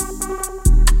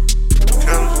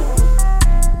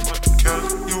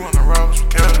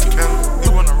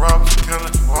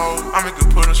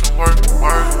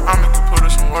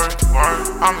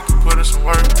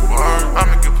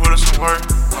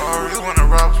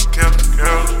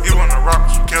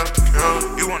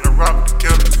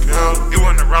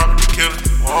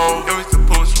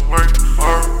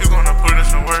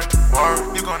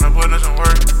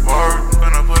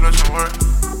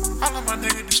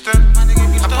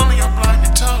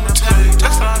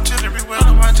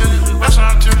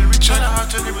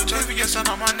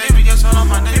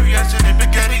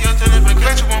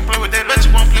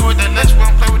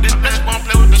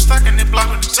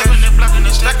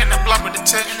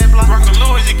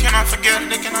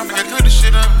cannot forget. Put the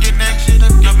shit up, get next.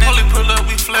 The police pull up,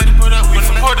 we flex. When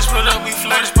the porters pull up, we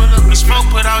flex. When the smoke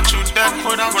put out, you dash.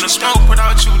 When the smoke put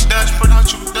out, you dash. You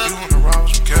wanna rob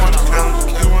us, you wanna rob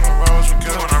us, you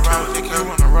wanna rob us, you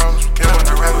wanna rob us, you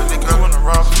wanna rob us, you wanna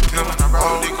rob us, you wanna rob us, you wanna rob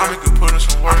us. I make you put us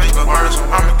some work, I make you put us some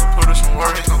work, I make you put us some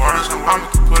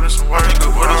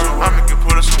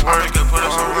work, I make you put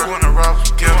us some work, you wanna rob us,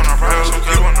 you wanna rob us,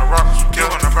 you wanna rob us, you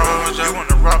wanna rob us, you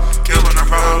wanna rob us, you wanna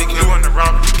rob us, you wanna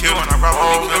rob us, you wanna rob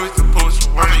us, you make you put us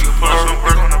some work, I make you put us some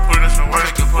work, gonna put us some work,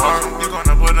 you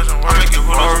gonna put us some work, I make you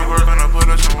put us some work, gonna put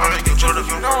us some work, you put us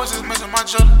some work. You know it's just missing my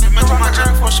judge, missing my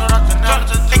journey for a short out the night.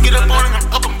 Take it up on him,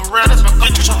 I'm up in Beretta. My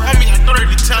country so homie, I know that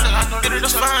they tell it. I know that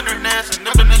it's fine, they're nasty.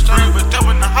 Never next story, but that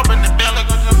when I hop in the belly.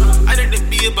 I did the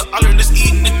beer, but all of this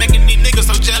eating and making these niggas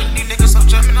so jealous.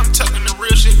 And I'm tucking the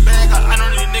real shit bag. I know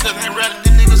these niggas ain't ready.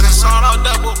 These niggas ain't saw all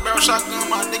double barrel shotgun.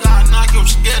 My nigga, I knock you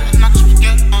together.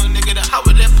 Nigga, that hot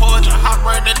with that porch, I hop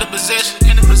right at the possession.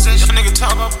 That nigga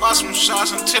talk about some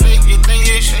shots until they get their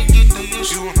issue.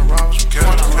 You wanna rob us, you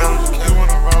wanna rob us, you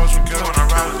wanna rob us, you wanna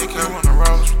rob us, you wanna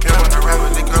rob us, you wanna rob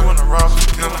us, you wanna rob us,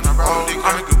 you wanna rob us.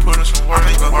 I make you put us some work, I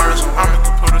make you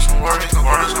put us some work, I make you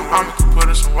put us some work, I make you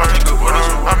put us some work,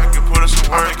 I make you put us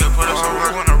some work, I make you put us some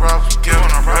work. You wanna rob us, you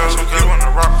wanna rob us, you wanna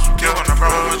rob us, you wanna rob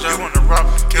us, you wanna rob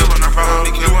us, you wanna rob us,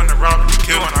 you wanna rob us,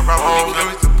 you wanna rob us. I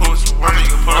make you put us some work, I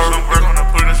make you put us some work, gonna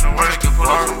put us some work,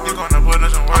 you gonna put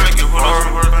us some work, I make you put us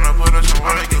some work, gonna put us some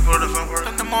work, I make you put us some work.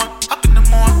 Up in the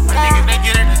morning, my nigga they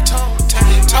get in the toe tag.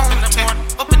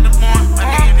 Up in the morning, my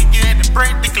nigga they get in to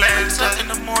break the glass. Up in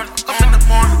the morning,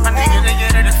 my nigga they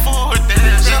get in to fool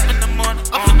dance. Up in the morning,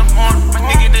 my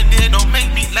nigga they did don't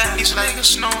make me laugh. These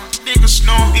niggas snore.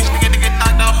 These niggas get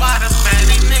knocked out by the man.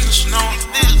 These niggas snore.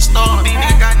 These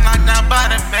niggas got knocked out by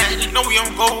the man. You know we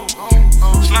don't go.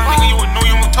 Slime nigga, you would know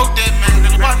you don't tote that man.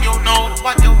 Nigga, wipe your nose.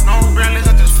 Real is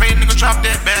this fake nigga, drop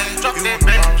that bag.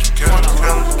 You wanna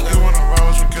rob us, you wanna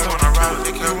rob us, you wanna rob us,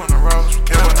 you wanna rob us,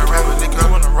 you wanna rob us, you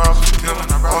wanna rob us, you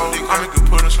wanna rob us. I make you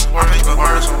put us some work, I make you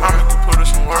put us some work, I make you put us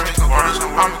some work, I make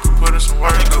you put us some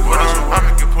work, I make you put us some work, I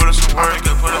make you put us some work, I make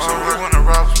you put us some work. You wanna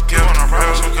rob us, you wanna rob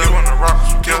us, you wanna rob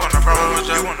us, you wanna rob us,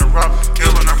 you wanna rob us, you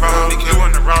wanna rob us, you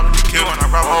wanna rob us, you wanna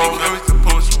rob us.